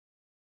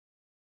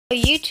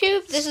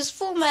YouTube, this is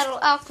Full Metal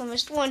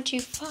Alchemist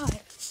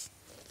 125.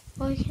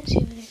 Well, you can't see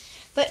over there.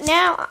 But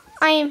now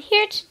I am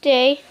here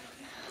today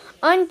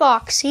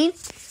unboxing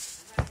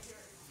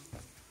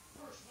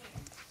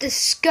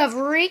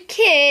Discovery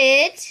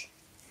Kit.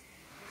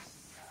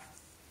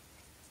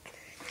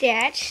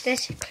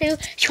 That's a clue.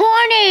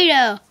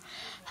 Tornado.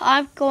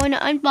 I'm going to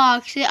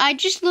unbox it. I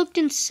just looked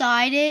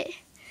inside it,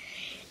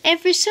 and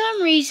for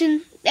some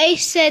reason they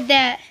said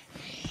that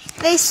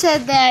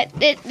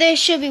there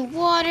should be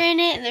water in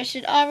it, and there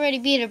should already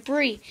be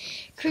debris.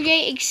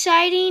 Create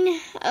exciting,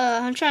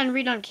 I'm trying to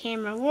read on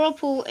camera,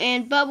 whirlpool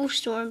and bubble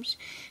storms.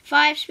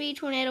 5-speed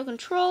tornado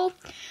control.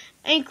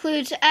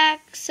 Includes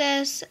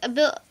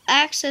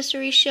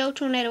accessories show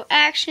tornado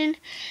action.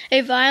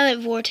 A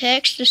violent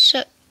vortex,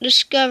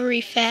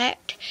 discovery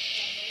fact.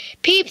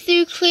 Peep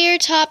through clear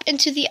top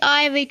into the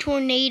eye of a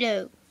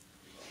tornado.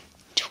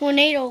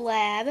 Tornado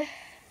lab.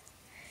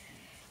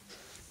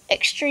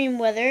 Extreme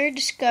weather,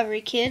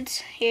 Discovery Kids.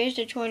 Here's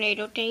the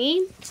tornado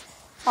thingy.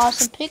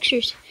 Awesome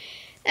pictures.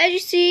 As you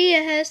see,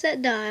 it has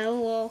that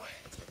dial. Well,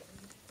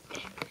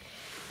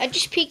 I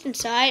just peeked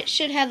inside. It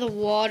should have the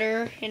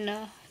water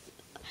and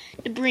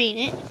debris in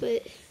it,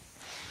 but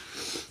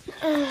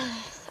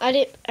I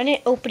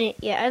didn't open it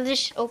yet. I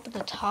just opened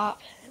the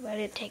top, but I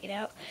didn't take it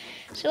out.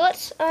 So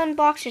let's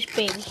unbox this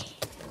baby.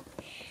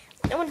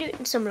 I want to do it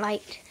in some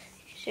light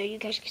so you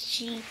guys can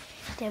see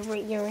the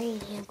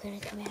uranium gonna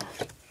come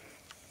out.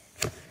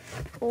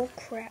 Oh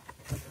crap.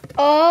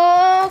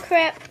 Oh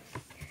crap.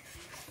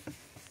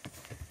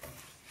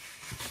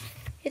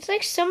 It's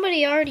like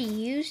somebody already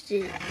used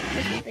it.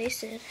 That's what they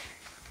said.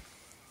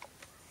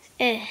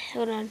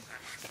 Hold on.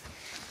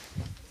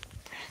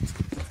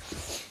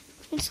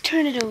 Let's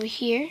turn it over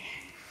here.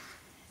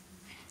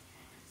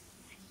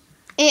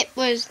 It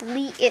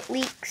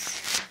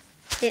leaks.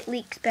 It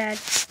leaks bad.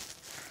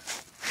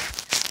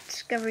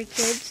 Discovery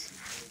Kids.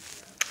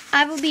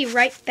 I will be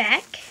right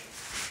back.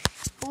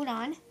 Hold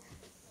on.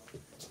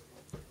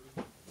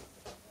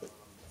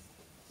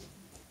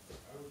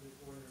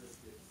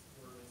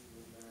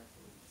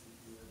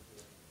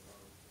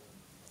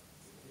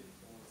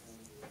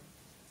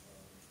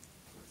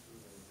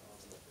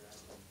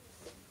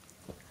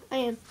 I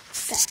am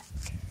back.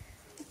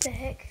 What the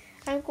heck?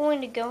 I'm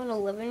going to go in the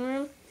living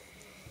room.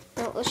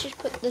 Now, let's just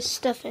put this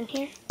stuff in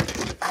here.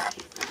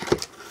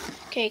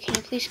 Okay, can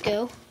you please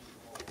go?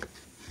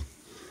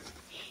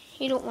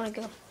 You don't want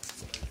to go.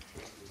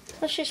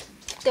 Let's just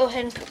go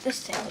ahead and put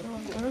this down.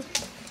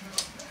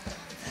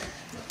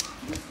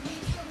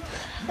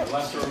 I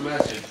left her a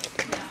message.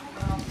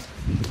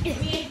 We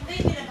ain't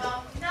thinking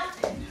about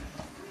nothing.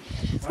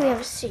 We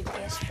have a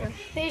serious room.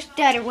 There's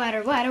Dada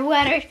Water. Dada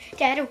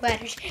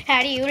Waters.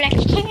 How do you like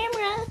your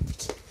camera?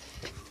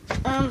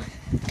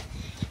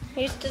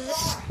 Here's the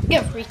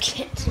Discovery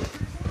Kit.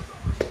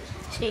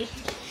 See?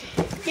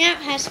 Now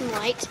it has some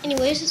lights.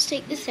 Anyways, let's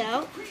take this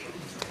out.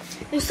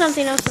 There's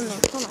something else in there.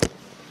 Hold on.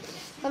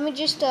 Let me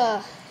just,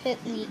 hit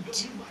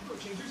leaked.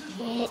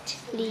 Hit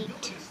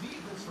leaked.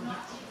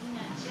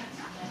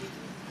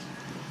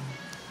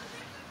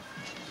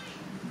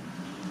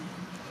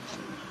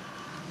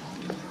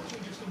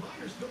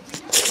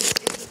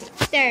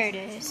 There it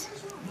is.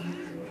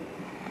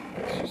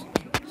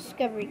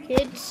 Discovery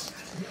Kids.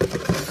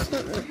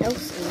 Something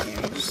else in there.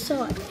 I just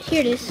saw it.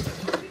 Here it is.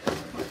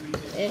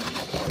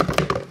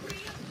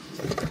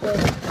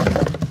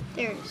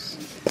 There it is.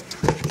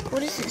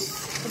 What is this?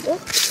 A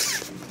book?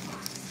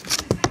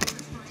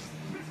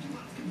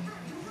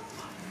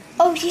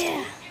 Oh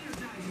yeah.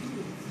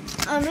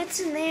 It's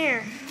in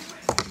there.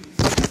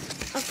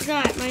 I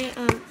forgot. My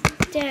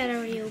dad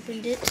already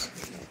opened it.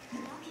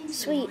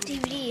 Sweet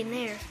DVD in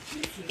there.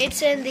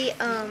 It's in the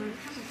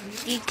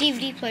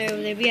DVD player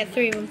over there. We got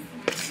 3 of them.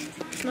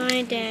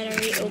 My dad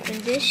already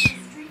opened this,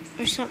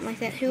 or something like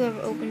that.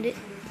 Whoever opened it.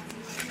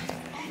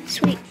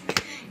 Sweet.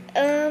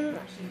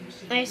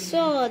 I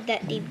saw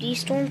that DVD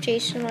Storm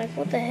Chaser. I'm like,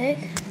 what the heck?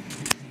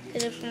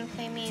 Because it's gonna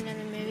play me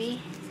another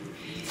movie.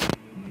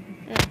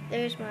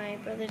 There's my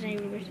brother's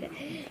neighbor's.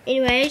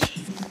 Anyways,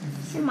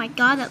 oh my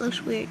god, that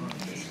looks weird.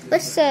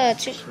 Let's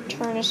just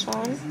turn this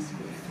on.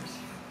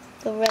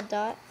 The red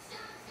dot.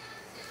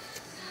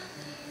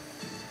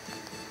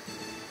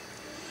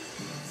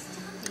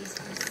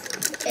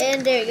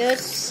 And there it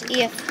goes.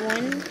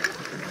 EF1,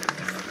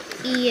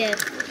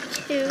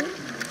 EF2,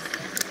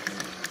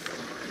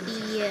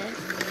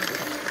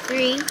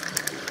 EF3,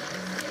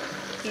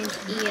 and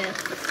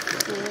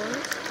EF4,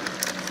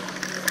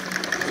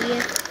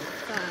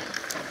 EF5.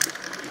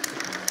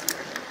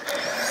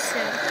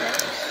 Sound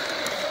effects.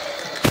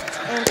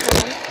 And hold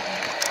on.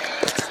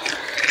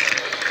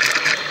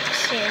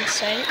 Stay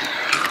inside.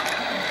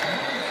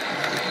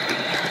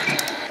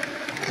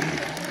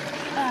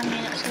 Oh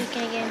man, it's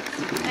leaking again.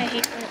 I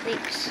hate when it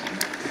leaks.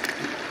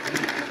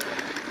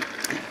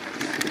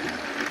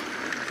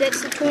 That's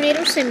the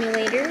tornado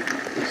simulator.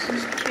 Let's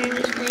just turn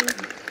this thing.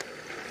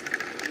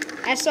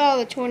 I saw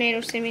the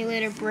tornado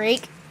simulator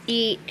break.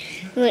 It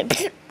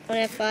went on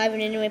F5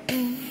 and then it went.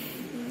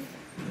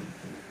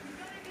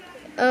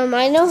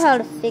 I know how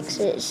to fix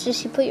it. It's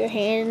just you put your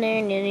hand in there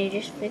and then you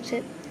just fix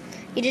it.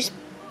 You just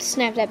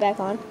snap that back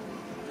on.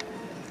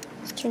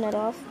 Let's turn that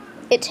off.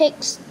 It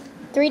takes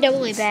 3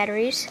 AA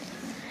batteries.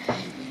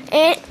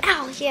 And,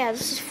 ow, yeah,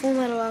 this is Full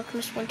Metal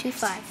Alchemist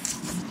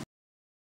 125.